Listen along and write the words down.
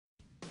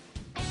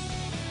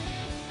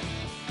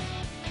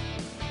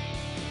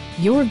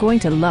You're going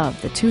to love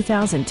the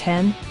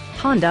 2010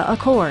 Honda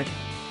Accord.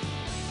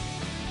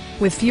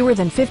 With fewer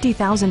than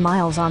 50,000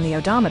 miles on the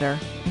odometer,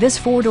 this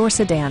four-door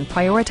sedan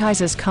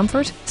prioritizes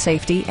comfort,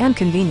 safety, and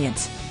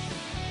convenience.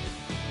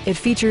 It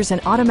features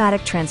an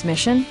automatic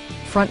transmission,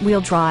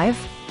 front-wheel drive,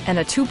 and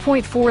a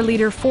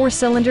 2.4-liter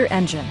four-cylinder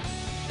engine.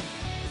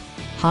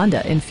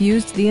 Honda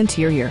infused the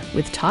interior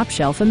with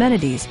top-shelf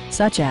amenities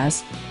such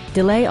as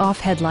delay-off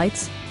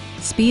headlights,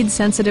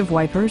 speed-sensitive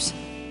wipers,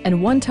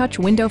 and one-touch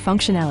window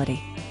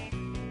functionality.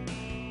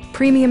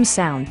 Premium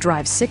sound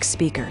drives 6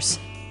 speakers,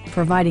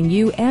 providing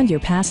you and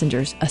your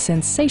passengers a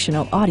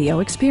sensational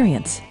audio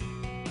experience.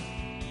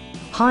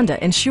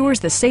 Honda ensures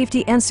the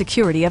safety and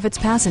security of its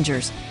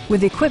passengers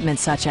with equipment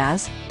such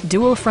as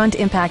dual front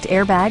impact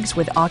airbags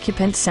with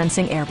occupant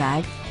sensing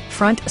airbag,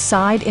 front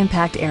side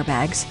impact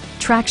airbags,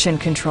 traction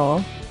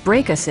control,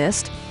 brake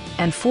assist,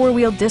 and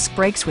 4-wheel disc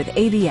brakes with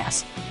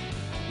ABS.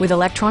 With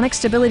electronic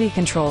stability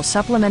control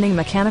supplementing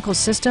mechanical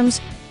systems,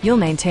 you'll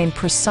maintain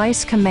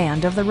precise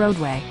command of the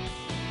roadway.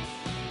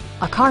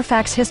 A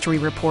Carfax history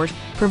report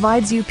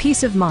provides you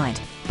peace of mind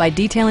by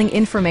detailing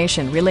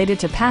information related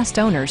to past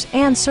owners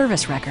and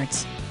service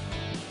records.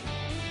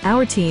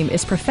 Our team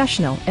is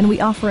professional and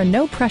we offer a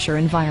no-pressure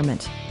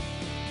environment.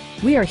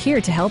 We are here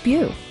to help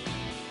you.